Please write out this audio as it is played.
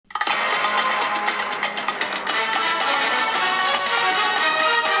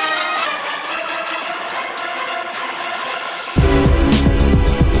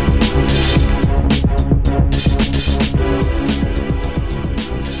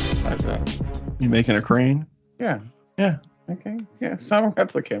So. You making a crane? Yeah. Yeah. Okay. Yeah. So I'm a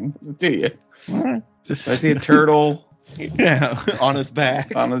replicant. Do you? All right. I see a turtle Yeah, on his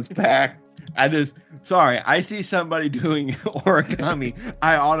back. on his back. I see somebody doing origami,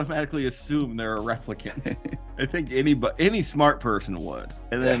 I automatically assume they're a replicant. I think any smart person would.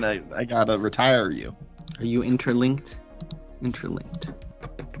 And then I gotta retire you. Are you interlinked? Interlinked.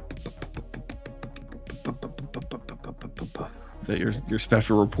 Is that your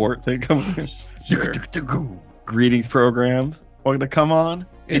special report thing coming? Sure. Greetings programs. Welcome to Come On.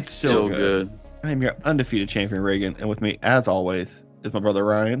 It's still good. I am your undefeated champion, Reagan, and with me, as always, is my brother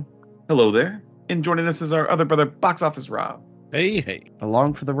Ryan. Hello there. And joining us is our other brother, Box Office Rob. Hey.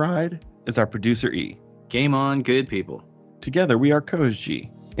 Along for the ride is our producer E. Game on, good people. Together, we are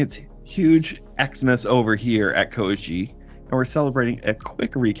COisG. It's huge Xmas over here at COisG, and we're celebrating a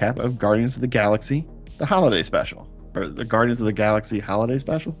quick recap of Guardians of the Galaxy, the holiday special. Or the Guardians of the Galaxy holiday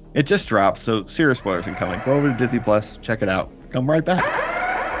special. It just dropped, so serious spoilers incoming. Go over to Disney Plus, check it out. Come right back.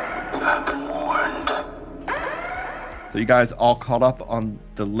 I've been warned. So you guys all caught up on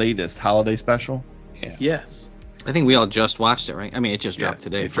the latest holiday special? Yeah. Yes. I think we all just watched it, right? I mean, it just dropped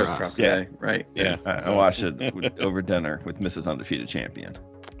today It for just us. dropped Yeah. today, right? Yeah. I watched it over dinner with Mrs. Undefeated Champion.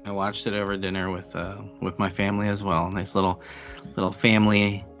 I watched it over dinner with my family as well. Nice little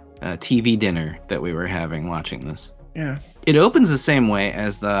family TV dinner that we were having watching this. Yeah. It opens the same way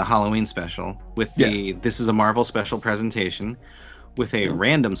as the Halloween special with Yes. this is a Marvel special presentation with a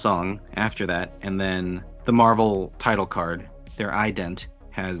random song after that, and then the Marvel title card, their ident,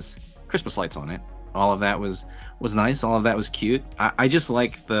 has Christmas lights on it. All of that was nice. All of that was cute. I just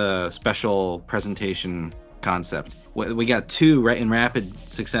like the special presentation concept. We got two in rapid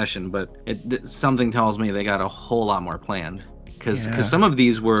succession, but something tells me they got a whole lot more planned. Because some of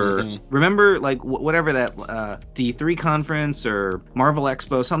these were, remember, like, whatever that D3 conference or Marvel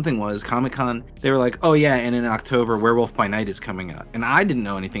Expo, something was, Comic-Con, they were like, oh yeah, and in October, Werewolf by Night is coming out. And I didn't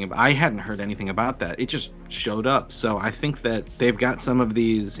know anything I hadn't heard anything about that. It just showed up. So I think that they've got some of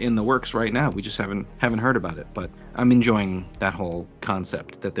these in the works right now. We just haven't heard about it. But I'm enjoying that whole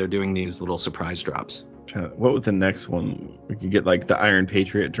concept that they're doing these little surprise drops. What was the next one? We could get like the Iron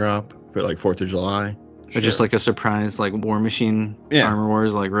Patriot drop for like 4th of July. Or just like a surprise, like War Machine, Armor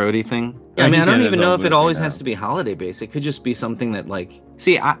Wars, like roadie thing. Yeah, I mean, I don't he's even in his know own if it movie always now. has to be holiday based. It could just be something that, like,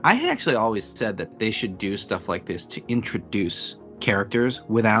 see, I had actually always said that they should do stuff like this to introduce characters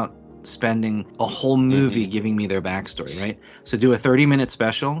without spending a whole movie giving me their backstory, right? So do a 30-minute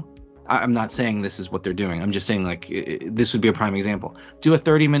special. I'm not saying this is what they're doing. I'm just saying, like, this would be a prime example. Do a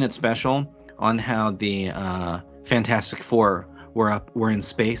 30-minute special on how the Fantastic Four were in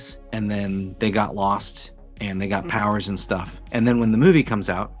space, and then they got lost and they got powers and stuff. And then when the movie comes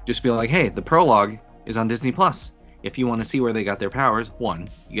out, just be like, hey, the prologue is on Disney Plus. If you want to see where they got their powers, 1,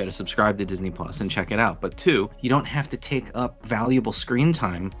 you got to subscribe to Disney Plus and check it out. But 2, you don't have to take up valuable screen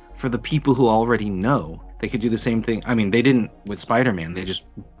time for the people who already know. They could do the same thing. I mean, they didn't with Spider-Man. They just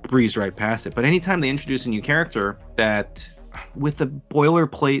breezed right past it. But anytime they introduce a new character that, with a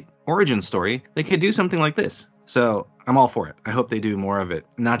boilerplate origin story, they could do something like this. So I'm all for it. I hope they do more of it,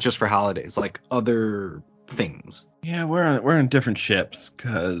 not just for holidays, like other things. Yeah, we're in different ships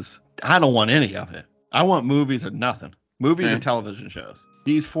because I don't want any of it. I want movies or nothing. Movies or television shows.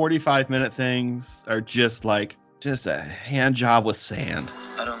 These 45-minute things are just a hand job with sand.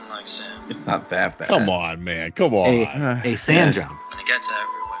 I don't like sand. It's not that bad. Come on, man. Come on. A sand job. And it gets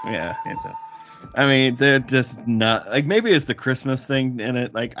everywhere. Yeah, hand job. I mean, they're just not like, maybe it's the Christmas thing in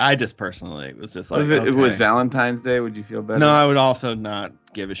it. Like, I just personally was just like, If it was okay. Valentine's Day, would you feel better? No, I would also not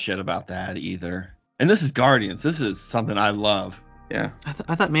give a shit about that either. And this is Guardians. This is something I love. Yeah.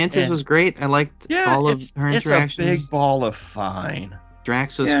 I thought Mantis was great. I liked all of her interactions. It's a big ball of fine.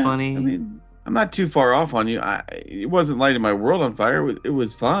 Drax was Yeah, funny. I mean, I'm not too far off on you. It wasn't lighting my world on fire. It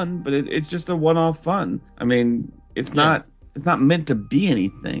was fun, but it's just a one-off fun. I mean, it's not meant to be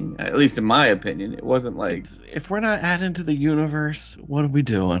anything. At least in my opinion, it wasn't like, if we're not adding to the universe, what are we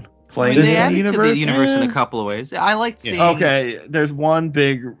doing? playing they in added the universe. to the universe in a couple of ways. I liked seeing. Okay, there's one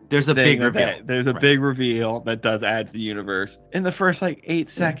big. There's a thing big reveal. There's a big reveal that does add to the universe in the first 8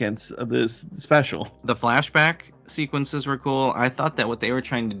 seconds of this special. The flashback sequences were cool. I thought that what they were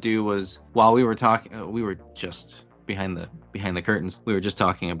trying to do was, while we were talking, we were just behind the curtains. We were just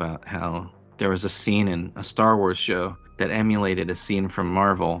talking about how there was a scene in a Star Wars show that emulated a scene from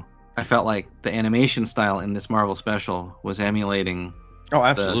Marvel. I felt like the animation style in this Marvel special was emulating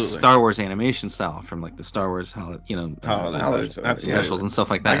the Star Wars animation style from like the Star Wars Holiday specials and stuff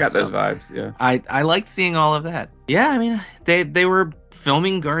like that. I got those vibes. Yeah. I liked seeing all of that. Yeah, I mean, they were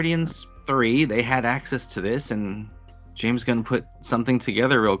filming Guardians 3. They had access to this, and James Gunn put something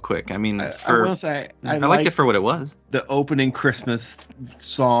together real quick. I mean, I for will say I liked it for what it was. the opening Christmas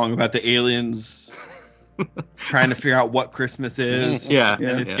song about the aliens trying to figure out what Christmas is. Yeah,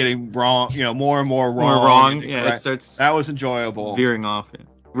 And it's yeah. getting wrong, more and more wrong. More wrong. and Yeah, incorrect. it starts That was enjoyable. veering off. Yeah.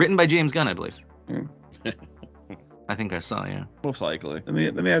 Written by James Gunn, I believe. Hmm. I think I saw. Yeah. Most likely. Let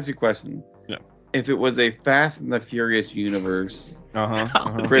me ask you a question. Yeah. If it was a Fast and the Furious universe,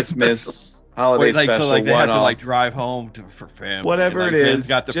 Christmas holiday Wait, like special, so, like they have to one-off, like drive home for family. Whatever like, it is, Ben's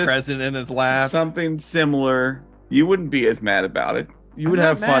got the just present in his lap. something similar, you wouldn't be as mad about it. You would I'm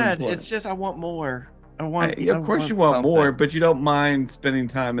have not fun. mad. playing. It's just I want more. Of course you want something. more, but you don't mind spending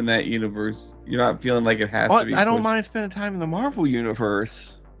time in that universe. You're not feeling like it has Well, to be. I don't pushed. mind spending time in the Marvel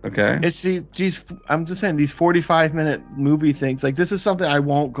universe. Okay. It's these. I'm just saying these 45-minute movie things. Like this is something I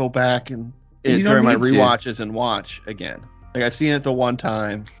won't go back and You don't during my need to. rewatches and watch again. Like I've seen it the one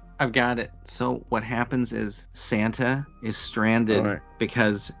time. I've got it. So what happens is Santa is stranded All right.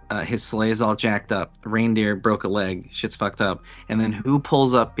 because his sleigh's all jacked up. Reindeer broke a leg. Shit's fucked up. And then who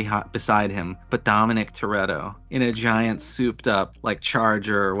pulls up beside him but Dominic Toretto in a giant souped up like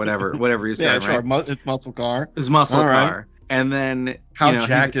Charger or whatever he's Yeah, driving, sure. right? It's muscle car. His muscle All right. car. And then How you know,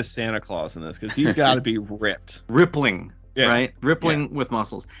 jacked he's is Santa Claus in this? Because he's got to be ripped. rippling, Yeah. right? Rippling with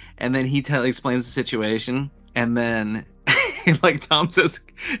muscles. And then he explains the situation. And then like Tom says,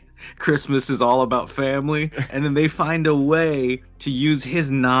 Christmas is all about family. And then they find a way to use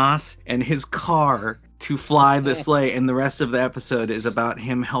his NOS and his car to fly the sleigh. And the rest of the episode is about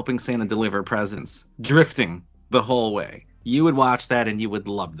him helping Santa deliver presents, drifting the whole way. You would watch that and you would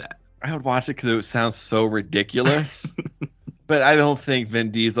love that. I would watch it because it sounds so ridiculous. But I don't think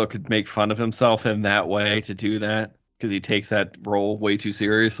Vin Diesel could make fun of himself in that way to do that because he takes that role way too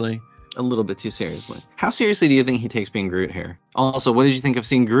seriously. A little bit too seriously. How seriously do you think he takes being Groot here? Also, what did you think of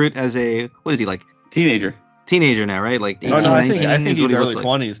seeing Groot as what is he, like Teenager. teenager now, right? Like 18, Oh, no, I 19 think is he's what he early looks like.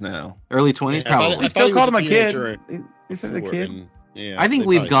 20s now. Early 20s, Yeah, I thought- probably. I We thought still he called was him a a kid. teenager He said a kid. I think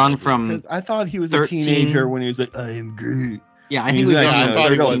we've gone from 'Cause I thought he was 13. a teenager when he was like, I am Groot. Yeah, I He's think we've like, gone I from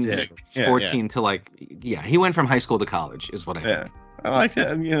thought he 13 was to sick. Yeah, 14 to like, yeah, he went from high school to college is what I Yeah. think. I like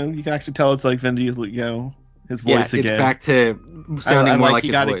it. You can actually tell it's like Vin Diesel, his Yeah, voice again. it's back to I sounding more like he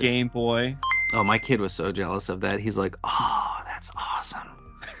his got voice. a Game Boy. Oh, my kid was so jealous of that. He's like, oh, that's awesome.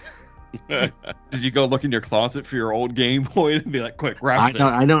 Did you go look in your closet for your old Game Boy and be like, quick, grab this?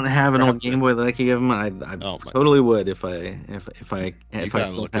 I don't have an Grab old Game Boy that I could give him. I Oh, my totally would if I gotta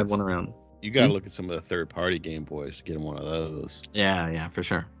still look had at one around. You gotta look at some of the third-party Game Boys to get him one of those. Yeah, for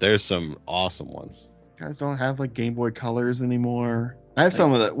sure. There's some awesome ones. Guys don't have like Game Boy Colors anymore. I have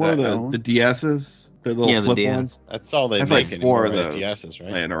some of the what No. are the DSs, the little Yeah, the flip DS. ones That's all they I have make like 4 anymore. of Is those DSs,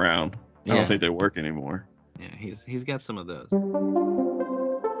 right? laying around. I Yeah. don't think they work anymore. Yeah, he's got some of those.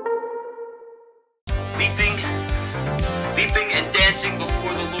 Leaping and dancing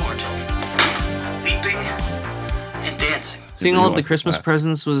before the Lord. Leaping and dancing. Seeing all of the nuance Christmas class.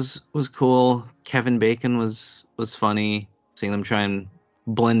 presents was cool. Kevin Bacon was funny. Seeing them try and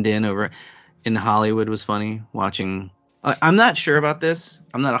blend in Hollywood was funny. Watching, I'm not sure about this.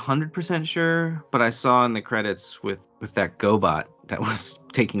 I'm not 100% sure, but I saw in the credits with that GoBot that was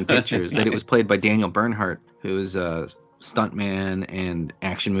taking pictures that it was played by Daniel Bernhardt, who is a stuntman and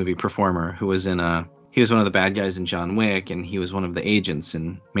action movie performer who was he was one of the bad guys in John Wick, and he was one of the agents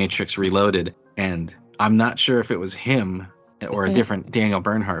in Matrix Reloaded. And I'm not sure if it was him or a different Daniel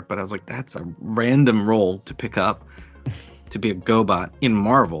Bernhardt, but I was like, that's a random role to pick up to be a GoBot in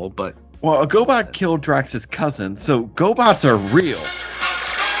Marvel. But Well, a GoBot killed Drax's cousin, so GoBots are real.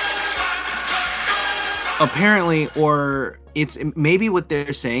 apparently, or it's maybe what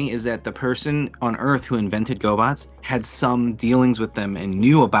they're saying is that the person on Earth who invented GoBots had some dealings with them and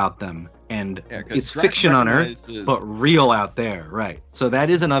knew about them. And Yeah, 'cause it's Drax fiction on Earth, recognizes- but real out there, right? So that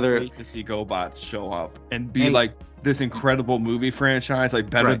is another. Wait to see GoBots show up and be Hey. like this incredible movie franchise, like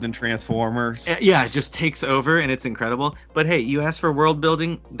better Right. than Transformers. Yeah, it just takes over and it's incredible. But hey, you asked for world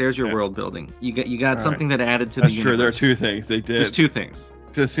building. There's your Yeah. world building. You got All something that added to That's the true. There are universe. 2 things they did. There's 2 things,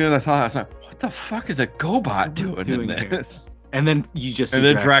 As soon as I saw that, I was like, what the fuck is a GoBot doing in here? this? And then you just And see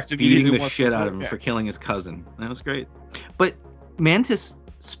then Drax Drax beating immediately the wants shit to out go of him back. for killing his cousin. That was great. But Mantis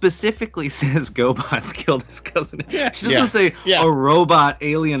specifically says GoBots killed his cousin. Yeah. She doesn't say Yeah. a robot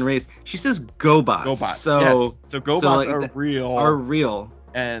alien race. She says GoBots. GoBots. So yes. So GoBots like, are th- real are real.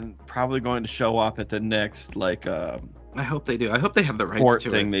 and probably going to show up at the next I hope they do. I hope they have the rights port to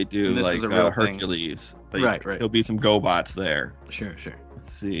thing it. they do, And this like is a real thing. Hercules. Like, Right. There'll be some GoBots there. Sure.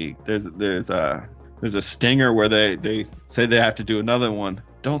 Let's see. There's a stinger where they say they have to do another one.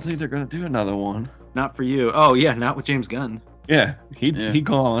 Don't think they're gonna do another one. Not for you. Oh yeah, not with James Gunn. Yeah, he Yeah. he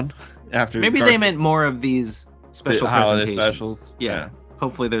gone after. Maybe they meant more of these special holiday presentations. specials. Yeah.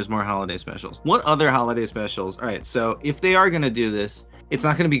 Hopefully there's more holiday specials. What other holiday specials? All right, so if they are going to do this, it's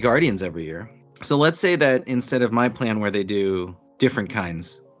not going to be Guardians every year. So let's say that instead of my plan where they do different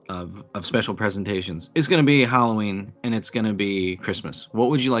kinds of special presentations, it's going to be Halloween and it's going to be Christmas. What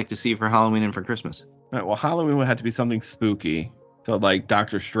would you like to see for Halloween and for Christmas? All right, well, Halloween would have to be something spooky. So like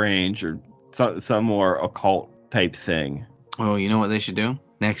Doctor Strange or some more occult type thing. Oh, you know what they should do?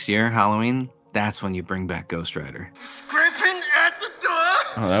 Next year, Halloween, that's when you bring back Ghost Rider. Scraping at the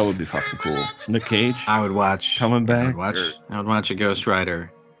door. Oh, that would be fucking cool. Nick Cage I would watch. coming back. I would watch a Ghost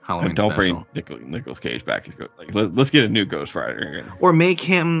Rider Halloween And don't special. bring Nicolas Cage back. Let's get a new Ghost Rider. Or make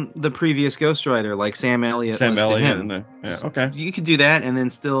him the previous Ghost Rider, like Sam Elliott was to him. Okay. You could do that and then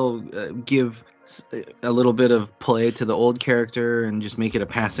still give a little bit of play to the old character and just make it a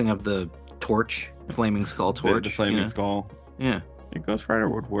passing of the torch, Flaming Skull torch. The Flaming Skull. Yeah. Ghost Rider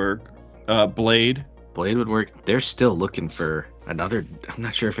would work. Blade. Blade would work. They're still looking for another. I'm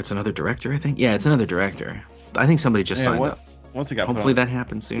not sure if it's another director. I think. Yeah, it's another director. I think somebody just signed up. Once it got Hopefully that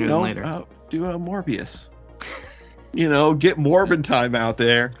happens sooner than later. Do a Morbius. Get Morbin time out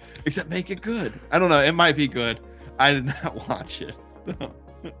there. Except make it good. I don't know. It might be good. I did not watch it. So,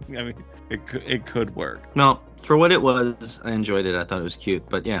 I mean, it could work. Well, for what it was, I enjoyed it. I thought it was cute,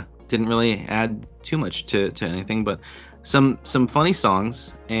 but yeah, didn't really add too much to anything. But some funny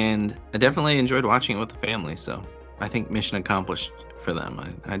songs, and I definitely enjoyed watching it with the family. So I think mission accomplished for them.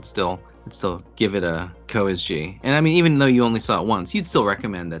 I'd still give it a COisG. And I mean, even though you only saw it once, you'd still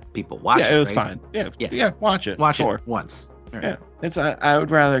recommend that people watch it. Yeah, it was right? fine. Yeah, watch it. Watch sure. it once. All right. Yeah, it's I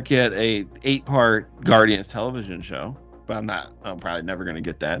would rather get a 8-part Guardians television show, but I'm probably never gonna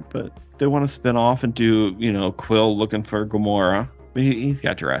get that. But if they want to spin off and do Quill looking for Gamora, I mean, he's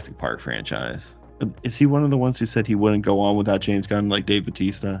got Jurassic Park franchise. Is he one of the ones who said he wouldn't go on without James Gunn, like Dave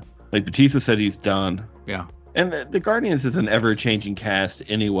Bautista? Like Bautista said he's done. Yeah. And the Guardians is an ever-changing cast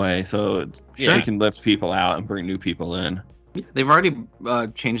anyway, so they can lift people out and bring new people in. Yeah, they've already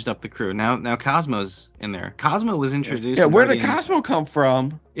changed up the crew. Now Cosmo's in there. Cosmo was introduced. Yeah, in where did Guardians. Cosmo come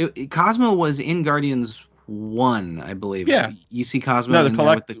from? Cosmo was in Guardians 1, I believe. Yeah. You see Cosmo. No, the in there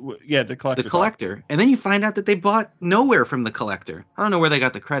collector. with The collector. the collector, and then you find out that they bought Nowhere from the collector. I don't know where they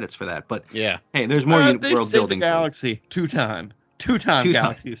got the credits for that, but Yeah. hey, there's more They world saved building. the Galaxy two-time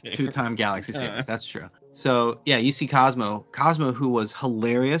Galaxy saver. Two-time Galaxy Savers. That's true. So yeah, you see Cosmo, who was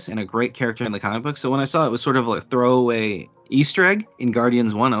hilarious and a great character in the comic book. So when I saw it was sort of like a throwaway Easter egg in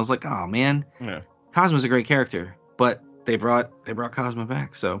Guardians 1, I was like, oh man, Yeah. Cosmo's a great character. But they brought Cosmo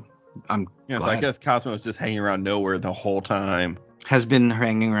back, so I'm Yeah, so glad. I guess Cosmo was just hanging around Nowhere the whole time. Has been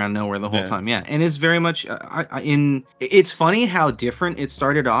hanging around Nowhere the whole Yeah. time, yeah, and is very much it's funny how different it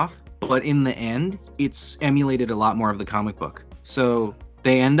started off, but in the end, it's emulated a lot more of the comic book. So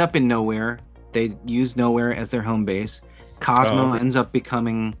they end up in Nowhere. They use Nowhere as their home base. Cosmo ends up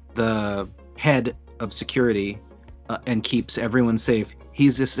becoming the head of security and keeps everyone safe.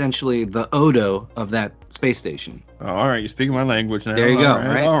 He's essentially the Odo of that space station. Oh, all right, you're speaking my language now. There you go, All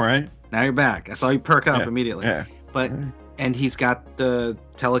right? All right. Now you're back. I saw you perk up Yeah, immediately. Yeah. But and he's got the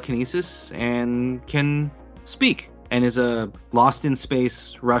telekinesis and can speak and is a lost in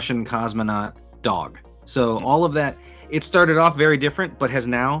space Russian cosmonaut dog. So all of that, it started off very different, but has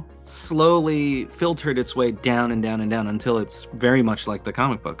now slowly filtered its way down and down and down until it's very much like the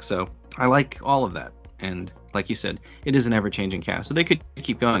comic book. So I like all of that. And like you said, it is an ever-changing cast, so they could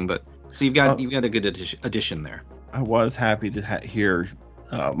keep going. But so you've got a good addition there. I was happy to hear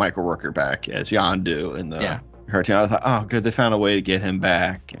Michael Rooker back as Yondu in the cartoon. I was like, oh, good, they found a way to get him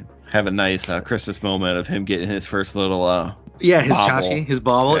back and have a nice Christmas moment of him getting his first little his bobble. Chachi, his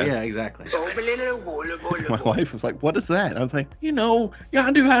bobble. Yeah. Yeah, exactly. My wife was like, what is that? I was like,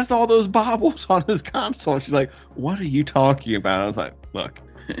 Yondu has all those baubles on his console. She's like, what are you talking about? I was like, look,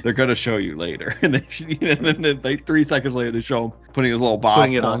 they're going to show you later. And then like 3 seconds later, they show him putting his little bobble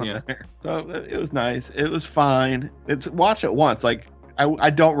Putting it on, yeah. there. So it was nice. It was fine. Watch it once. Like, I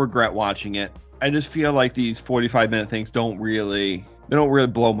don't regret watching it. I just feel like these 45-minute things don't really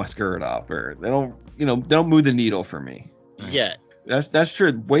blow my skirt up, or they don't move the needle for me. Yeah. That's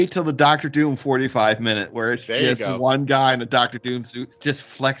true. Wait till the Doctor Doom 45-minute where it's There you just go. one guy in a Doctor Doom suit just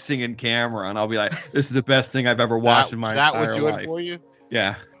flexing in camera, and I'll be like, "This is the best thing I've ever watched in my entire life." That would do it for you?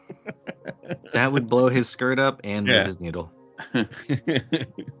 Yeah. That would blow his skirt up and move Yeah. his needle.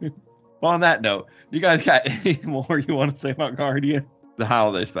 Well, on that note, you guys got any more you want to say about Guardian? The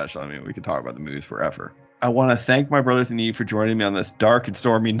holiday special. I mean, we could talk about the movies forever. I want to thank my brothers in need for joining me on this dark and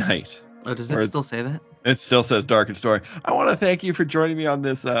stormy night. Oh, does it still say that? It still says dark and stormy. I want to thank you for joining me on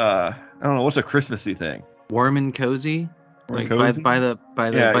this, I don't know, what's a Christmassy thing? Warm and cozy? Warm and Like cozy? by the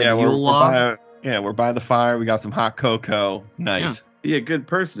we're Yule log? Yeah, we're by the fire. We got some hot cocoa. Nice. Be a good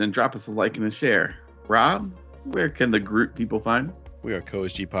person and drop us a like and a share. Rob, where can the group people find us? We are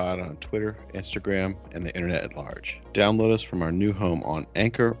COisG Pod on Twitter, Instagram, and the internet at large. Download us from our new home on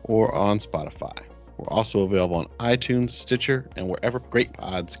Anchor or on Spotify. We're also available on iTunes, Stitcher, and wherever great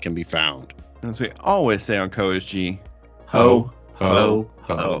pods can be found. As we always say on COisG, Ho, ho,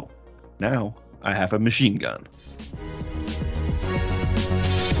 ho. Now I have a machine gun.